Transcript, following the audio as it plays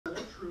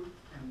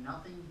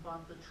nothing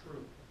but the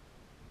truth,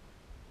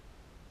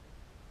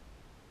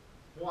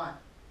 what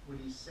would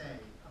he say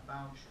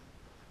about you?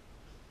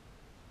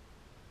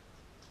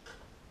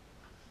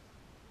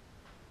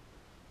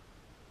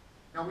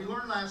 Now, we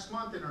learned last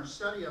month in our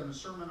study on the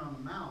Sermon on the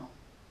Mount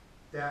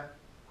that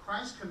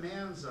Christ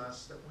commands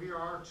us that we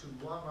are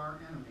to love our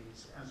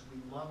enemies as we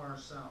love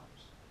ourselves.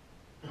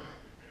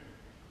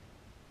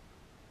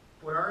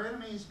 Would our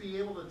enemies be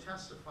able to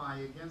testify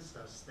against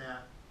us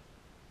that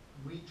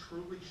we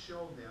truly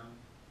show them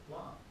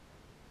love?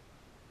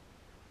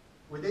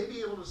 Would they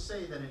be able to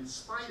say that in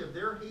spite of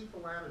their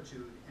hateful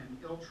attitude and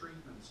ill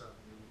treatments of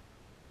you,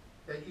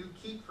 that you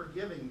keep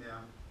forgiving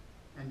them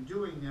and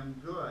doing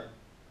them good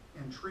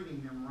and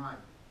treating them right?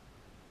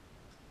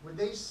 Would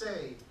they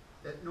say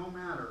that no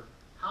matter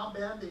how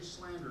bad they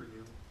slander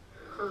you,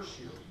 curse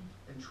you,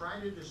 and try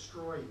to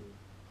destroy you,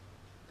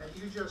 that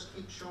you just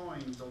keep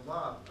showing the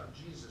love of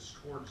Jesus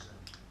towards them?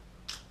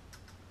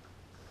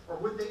 Or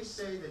would they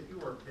say that you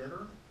are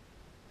bitter,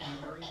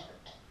 angry,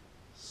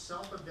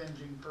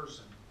 self-avenging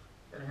person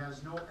that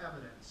has no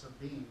evidence of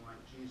being like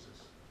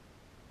Jesus?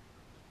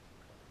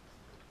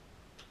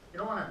 You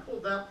know, when I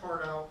pulled that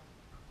part out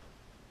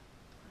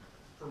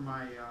for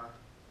my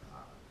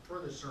for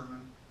the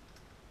sermon,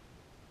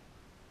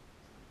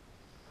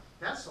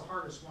 that's the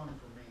hardest one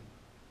for me.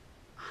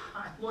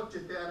 I looked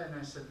at that and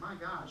I said, my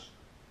gosh,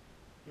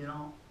 you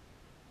know,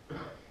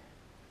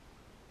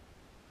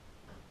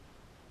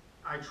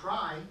 I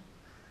try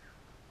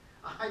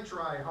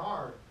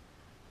hard,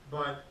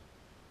 but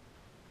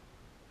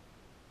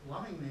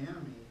loving the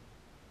enemy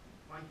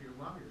like you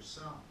love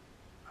yourself,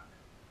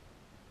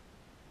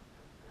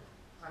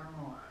 I don't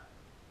know.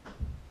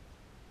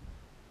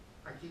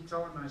 I keep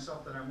telling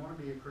myself that I want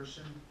to be a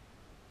Christian,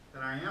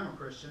 that I am a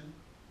Christian,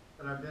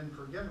 that I've been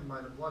forgiven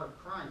by the blood of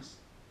Christ,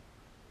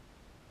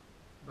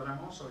 but I'm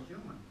also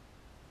human.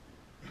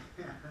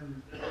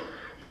 And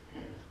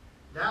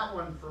that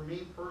one, for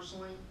me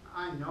personally,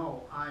 I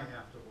know I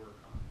have to work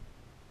on.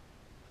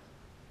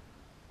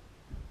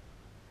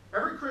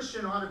 Every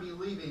Christian ought to be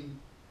leaving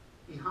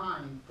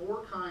behind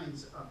 4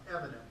 kinds of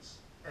evidence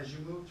as you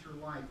move through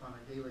life on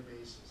a daily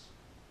basis.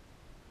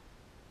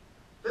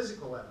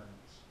 Physical evidence.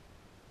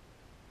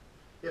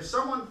 If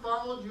someone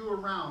followed you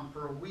around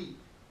for a week,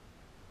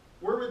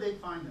 where would they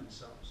find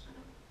themselves?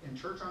 In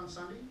church on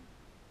Sunday?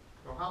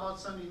 Or how about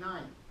Sunday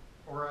night?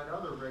 Or at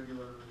other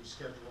regularly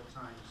scheduled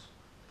times?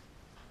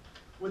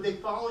 Would they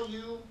follow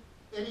you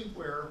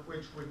anywhere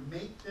which would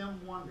make them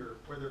wonder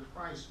whether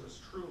Christ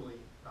was truly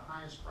the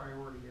highest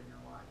priority in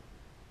your life?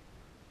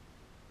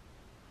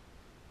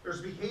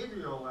 There's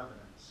behavioral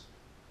evidence.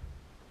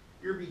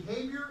 Your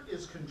behavior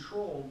is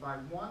controlled by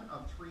one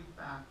of 3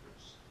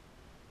 factors: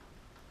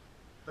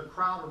 the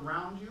crowd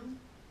around you,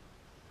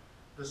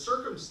 the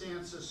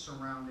circumstances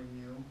surrounding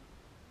you,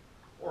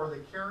 or the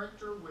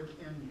character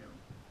within you.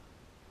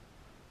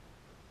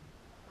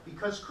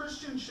 Because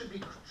Christians should be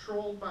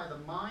controlled by the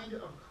mind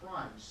of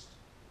Christ,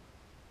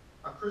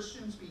 a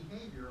Christian's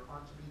behavior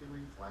ought to be the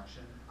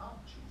reflection of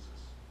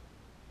Jesus.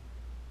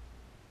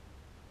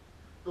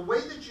 The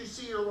way that you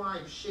see your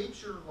life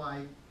shapes your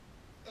life,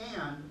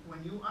 and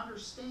when you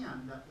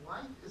understand that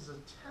life is a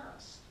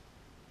test,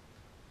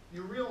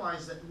 you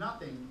realize that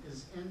nothing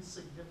is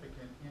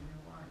insignificant in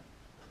your life.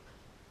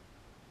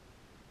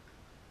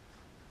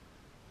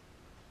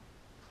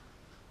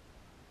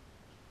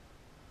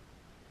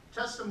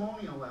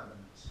 Testimonial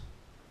evidence.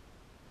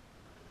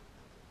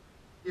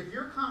 If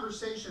your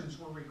conversations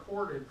were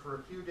recorded for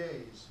a few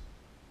days,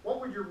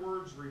 what would your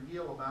words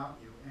reveal about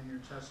you and your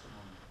testimony?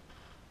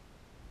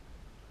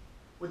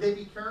 Would they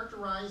be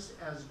characterized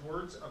as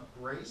words of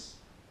grace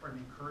or an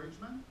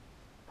encouragement?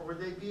 Or would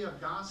they be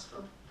of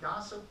gossip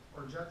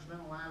or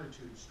judgmental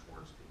attitudes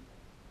towards people?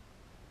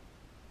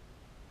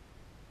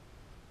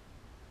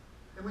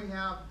 Then we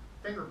have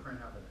fingerprint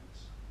evidence.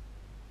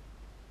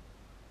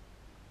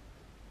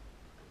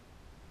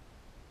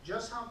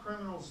 Just how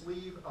criminals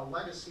leave a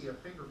legacy of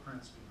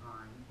fingerprints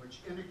behind, which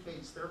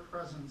indicates their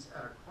presence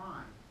at a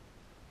crime,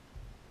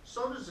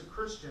 so does a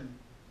Christian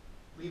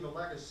leave a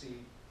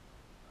legacy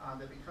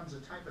that becomes a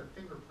type of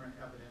fingerprint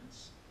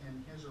evidence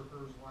in his or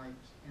her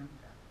life's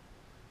impact.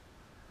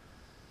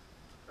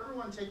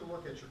 Everyone take a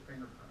look at your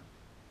fingerprint.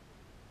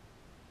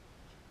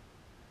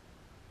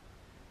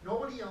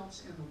 Nobody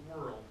else in the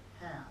world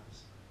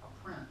has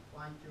a print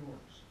like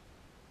yours.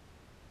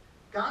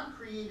 God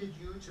created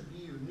you to be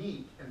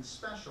unique and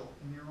special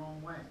in your own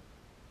way.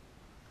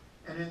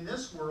 And in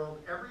this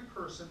world, every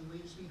person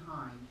leaves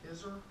behind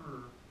his or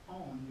her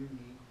own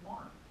unique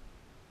mark.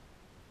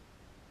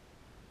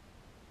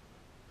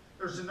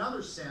 There's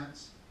another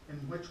sense in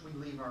which we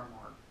leave our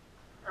mark.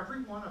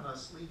 Every one of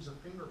us leaves a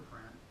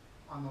fingerprint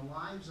on the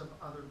lives of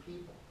other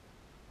people.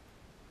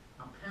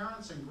 Now,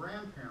 parents and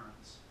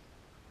grandparents,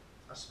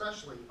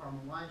 especially on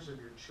the lives of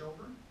your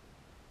children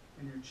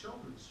and your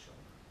children's children.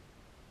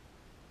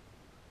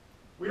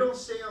 We don't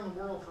stay on the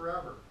world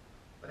forever,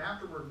 but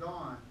after we're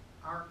gone,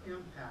 our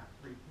impact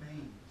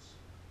remains,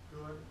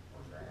 good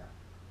or bad.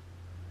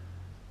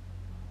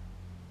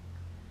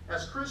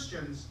 As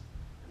Christians,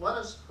 Let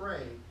us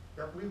pray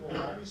that we will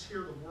always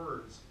hear the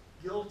words,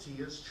 "Guilty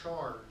is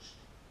charged,"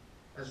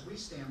 as we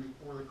stand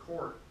before the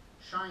court,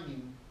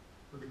 shining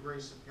with the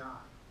grace of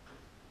God.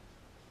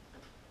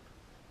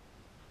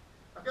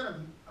 I've got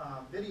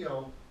a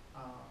video,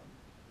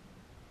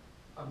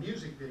 a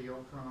music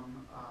video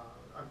from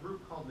a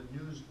group called the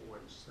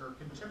Newsboys. They're a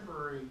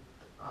contemporary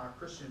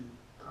Christian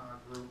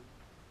group.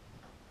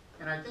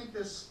 And I think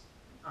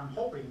I'm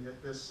hoping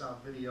that this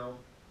video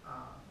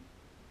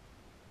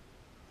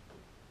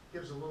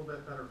gives a little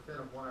bit better fit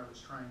of what I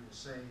was trying to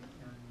say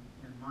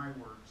in my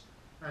words.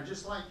 And I'd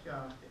just like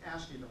to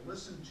ask you to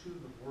listen to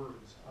the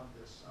words of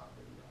this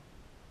video.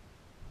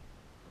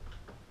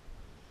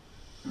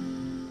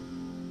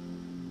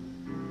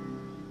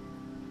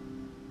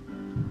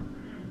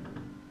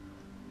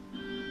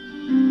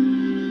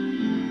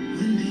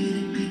 When did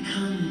it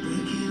become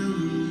breaking a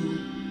rule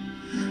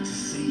to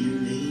say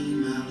your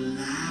name out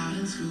loud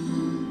in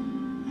school?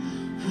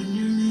 When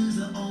your name's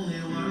the only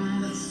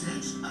one that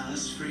sets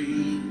us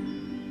free.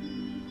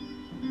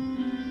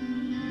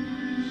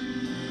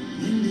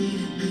 When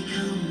did it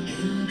become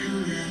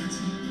incorrect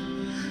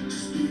to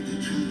speak the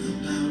truth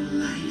about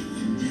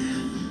life and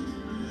death?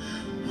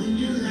 When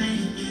your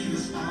life gave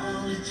us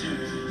all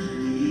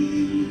eternity.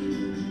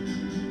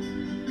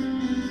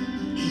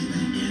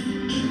 Even if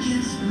it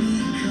gets me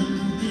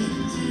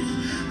convicted,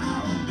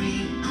 I'll be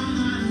on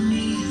my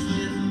knees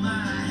with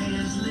my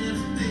hands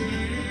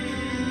lifted.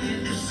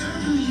 If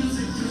certain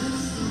music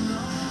does the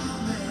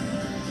law,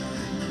 man,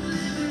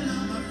 living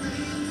on my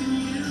faith in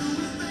you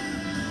is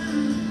bad.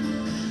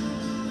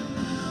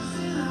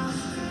 Then I'll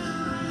stand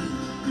right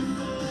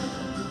before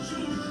the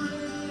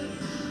jury,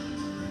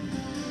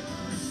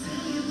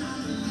 saying I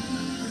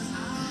believe it's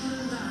all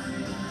a lie.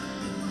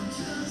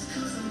 Just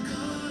 'cause I'm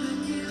gonna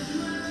give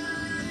my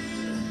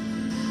life,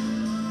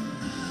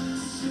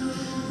 show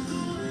the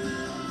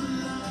world the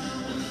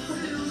love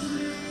fills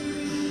me.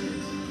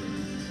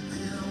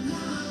 Then I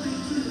wanna be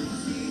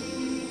guilty.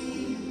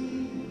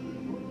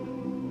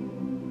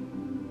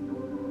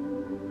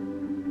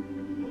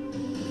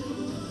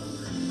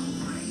 I'll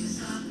raise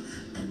up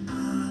and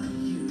honor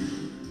you.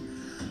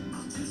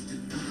 I'll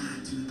testify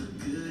to the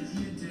good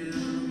you do.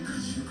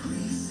 'Cause your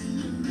grace and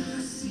your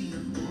mercy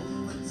have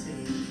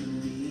overtaken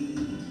me.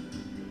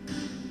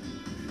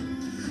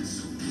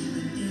 So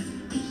even if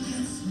it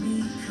gets me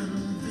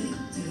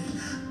convicted,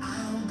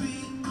 I'll be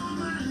on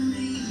my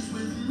knees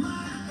with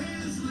my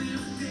hands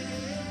lifted.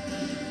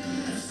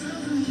 If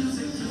certain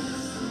music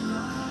does the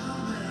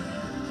law,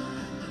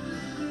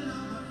 living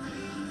on my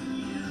faith in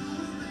you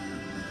is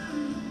bad,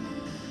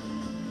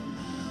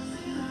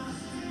 then I'll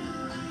stand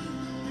right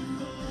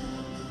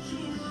before the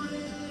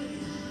jury,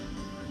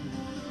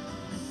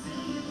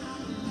 saying I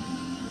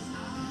believe it's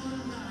all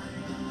a lie.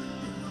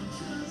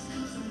 Just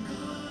 'cause I'm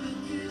gonna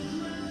give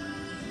my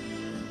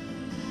life,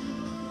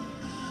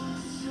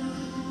 show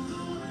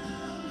the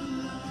world the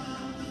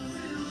love that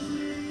fills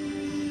me.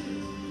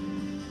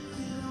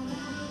 Then I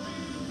wanna be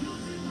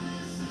guilty by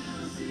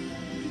association,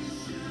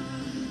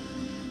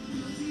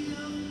 guilty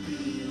of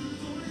being a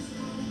voice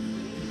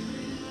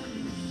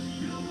proclaiming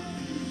your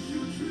ways,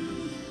 your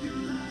truth, your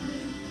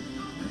life.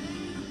 I'll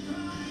pay the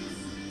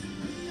price to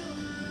be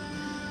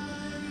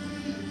alive.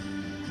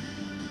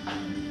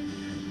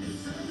 If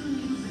certain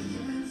music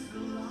against the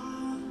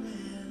law,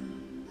 man,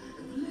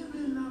 if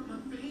living out my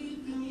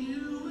faith in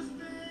you is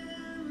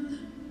banned,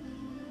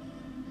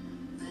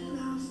 then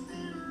I'll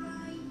stand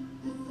right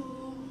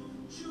before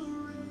the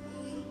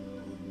jury,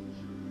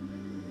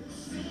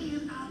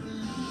 saying I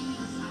believe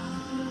it's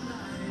all a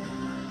lie.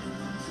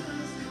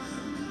 Just 'cause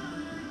I'm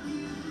gonna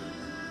give my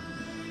life,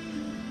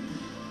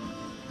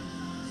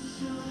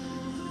 show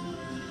the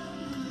world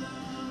the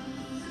love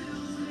that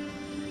fills me.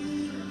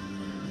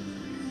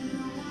 Then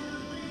I wanna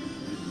be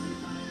guilty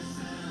by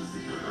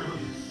association,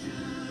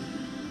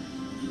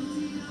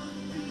 guilty of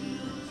being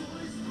a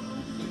voice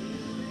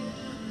proclaiming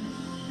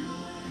your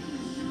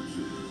ways, your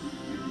truth,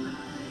 your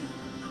life.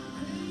 I'll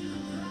pay the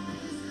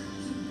price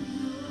to be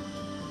right.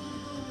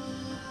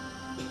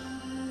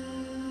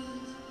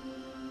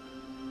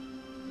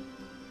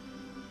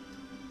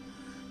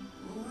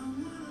 Oh, I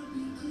wanna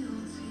be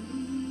guilty.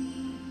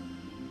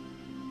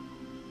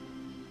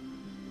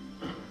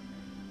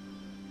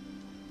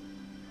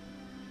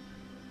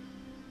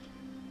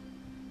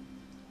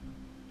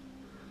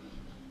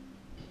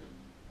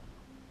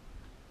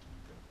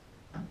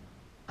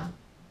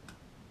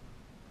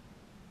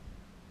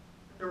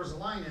 There was a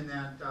line in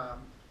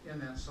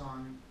that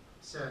song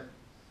said,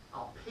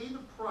 "I'll pay the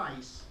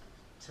price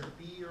to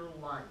be your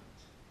light.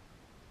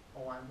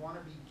 Oh, I want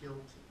to be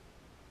guilty."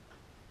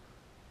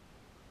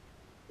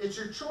 It's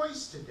your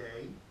choice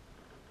today.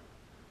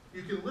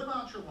 You can live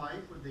out your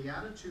life with the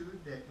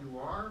attitude that you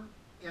are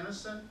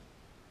innocent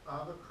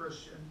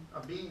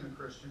of being a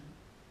Christian,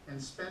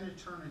 and spend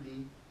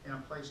eternity in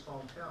a place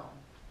called hell.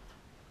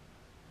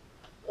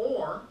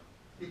 Or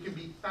you can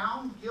be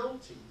found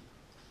guilty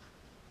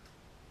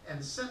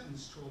and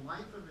sentenced to a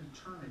life of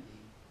eternity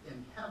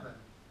in heaven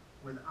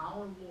with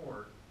our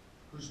Lord,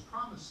 who's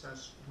promised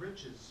us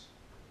riches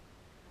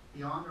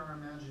beyond our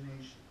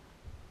imagination.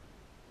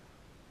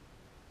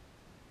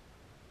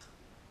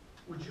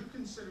 Would you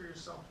consider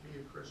yourself to be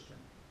a Christian?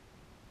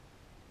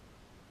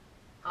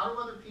 How do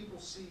other people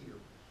see you?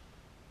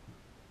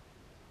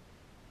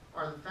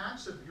 Are the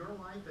facts of your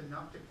life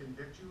enough to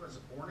convict you as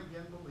a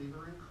born-again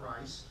believer in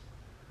Christ?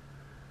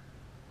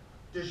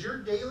 Does your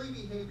daily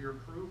behavior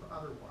prove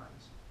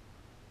otherwise?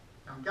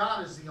 Now,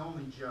 God is the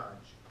only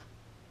judge.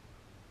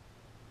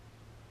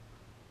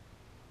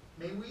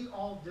 May we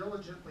all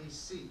diligently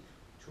seek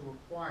to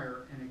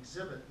acquire and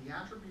exhibit the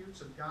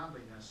attributes of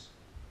godliness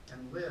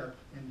and live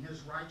in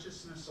His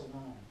righteousness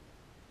alone.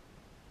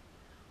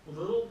 With a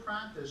little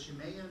practice, you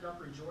may end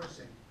up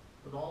rejoicing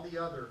with all the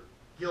other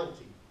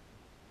guilty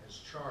as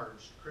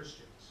charged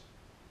Christians,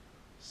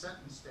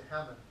 sentenced to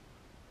heaven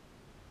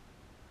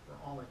for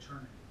all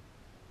eternity.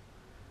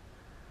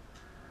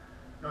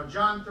 Now,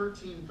 John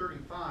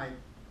 13:35,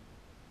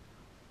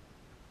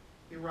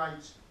 he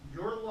writes,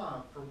 "Your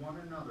love for one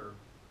another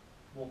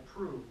will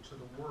prove to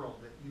the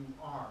world that you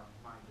are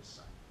my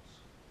disciples."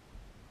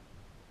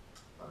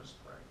 Let us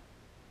pray.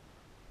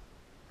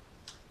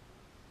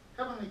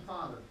 Heavenly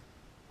Father,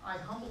 I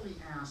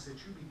humbly ask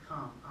that you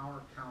become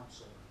our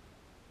counselor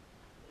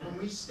when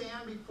we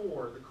stand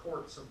before the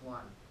courts of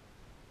life.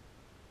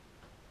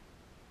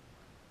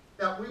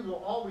 That we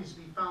will always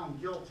be found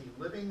guilty,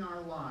 living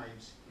our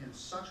lives in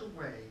such a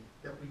way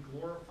that we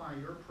glorify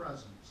your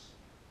presence,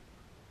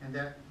 and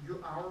that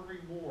our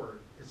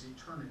reward is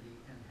eternity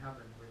in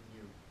heaven with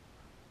you.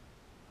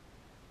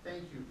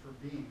 Thank you for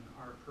being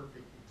our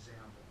perfect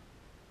example.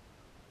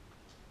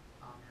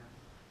 Amen.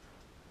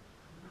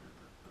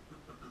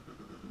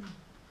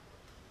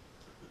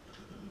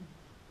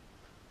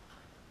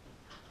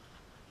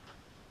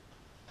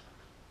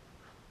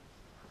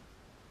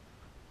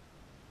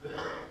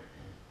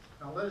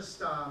 Now let's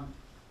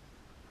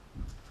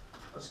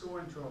go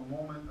into a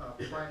moment of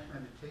quiet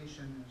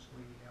meditation as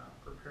we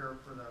prepare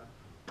for the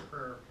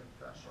prayer of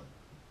confession.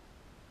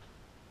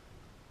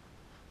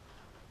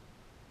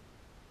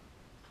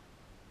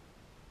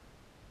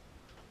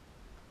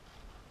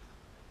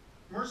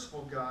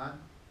 Merciful God,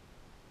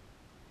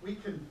 we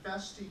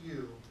confess to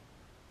you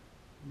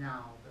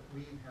now that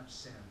we have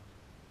sinned.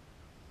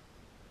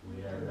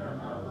 We have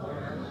not loved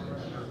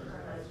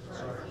Christ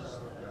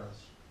of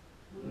us.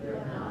 We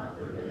have not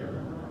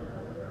forgiven one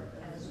another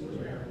as we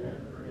have been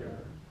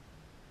forgiven.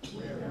 We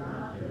have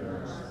not given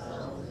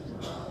ourselves in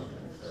love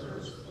and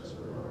service to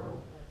the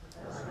world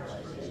as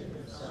Christ gave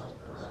himself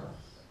for us.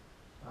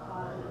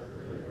 Father,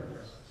 forgive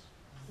us.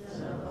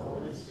 Send the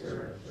Holy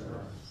Spirit to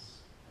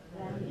us,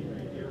 that he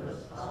may give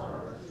us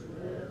power to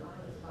live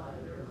by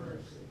your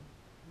mercy.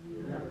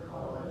 You have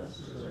called us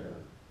to live.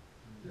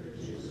 Through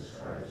Jesus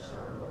Christ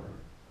our Lord.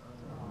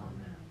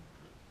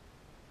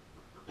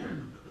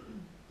 Amen.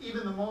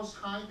 Even the Most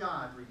High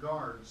God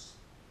regards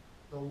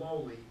the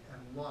lowly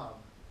and love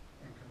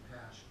and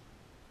compassion.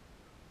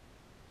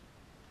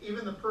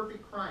 Even the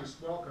perfect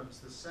Christ welcomes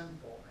the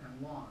sinful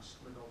and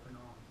lost with open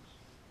arms.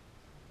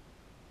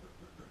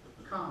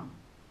 Come,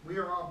 we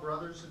are all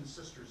brothers and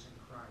sisters in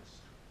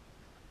Christ,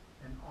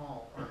 and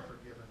all are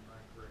forgiven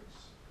by grace.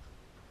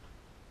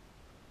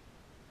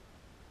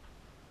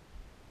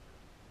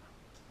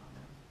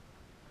 Amen.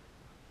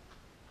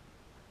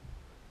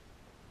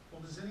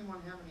 Well, does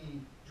anyone have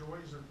any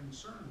joys or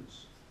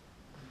concerns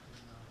we can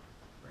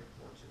pray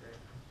for today?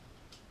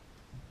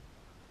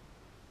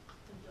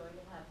 It's a joy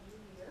to have you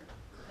here.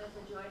 It's a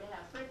joy to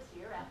have Fritz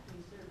here after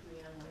his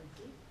surgery on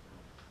Wednesday.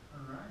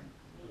 All right.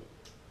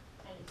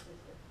 And his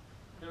sister.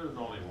 There was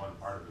only one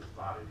part of his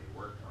body they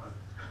worked on.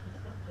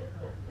 It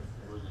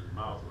was his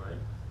mouth, right?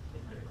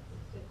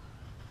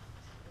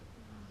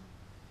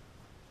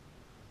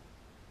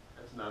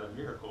 That's not a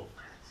miracle.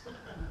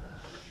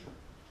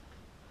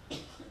 I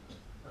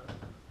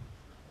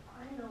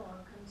know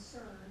our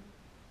concern,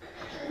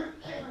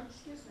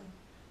 excuse me,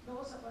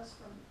 those of us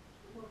from,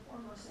 who were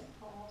former St.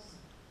 Paul's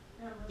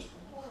members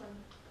from Poland,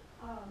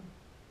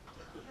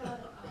 had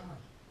a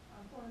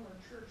former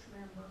church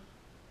member.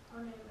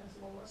 Her name is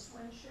Lois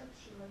Winship.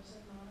 She lives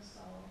in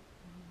Monticello.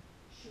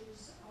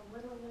 She's a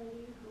widow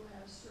lady who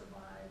has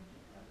survived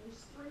at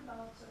least 3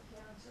 bouts of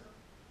cancer.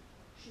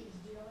 She's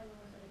dealing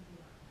with it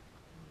again.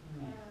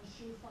 And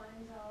she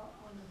finds out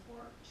on the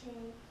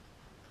 14th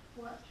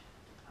what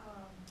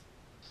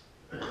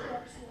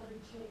steps will be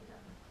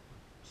taken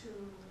to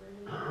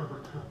relieve her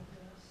of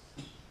this.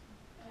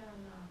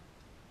 And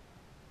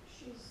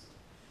she's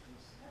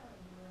had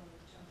a really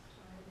tough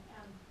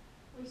time. And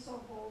we so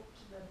hoped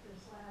that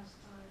this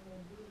last time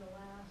would be the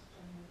last,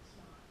 and it's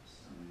not.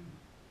 So,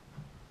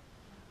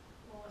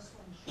 Lois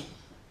Winship.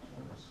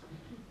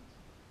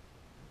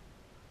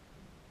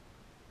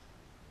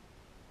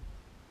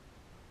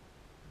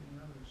 Any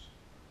others?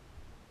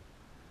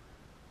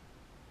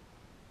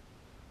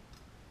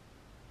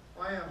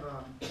 I have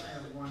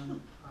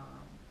one.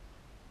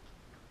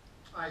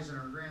 Eisen,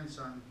 our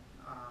grandson,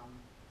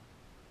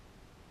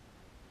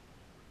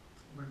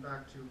 went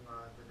back to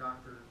the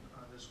doctor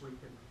this week,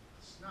 and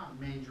it's not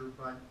major,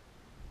 but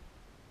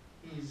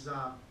he's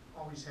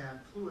always had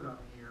fluid on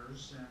the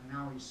ears, and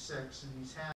now he's 6, and he's had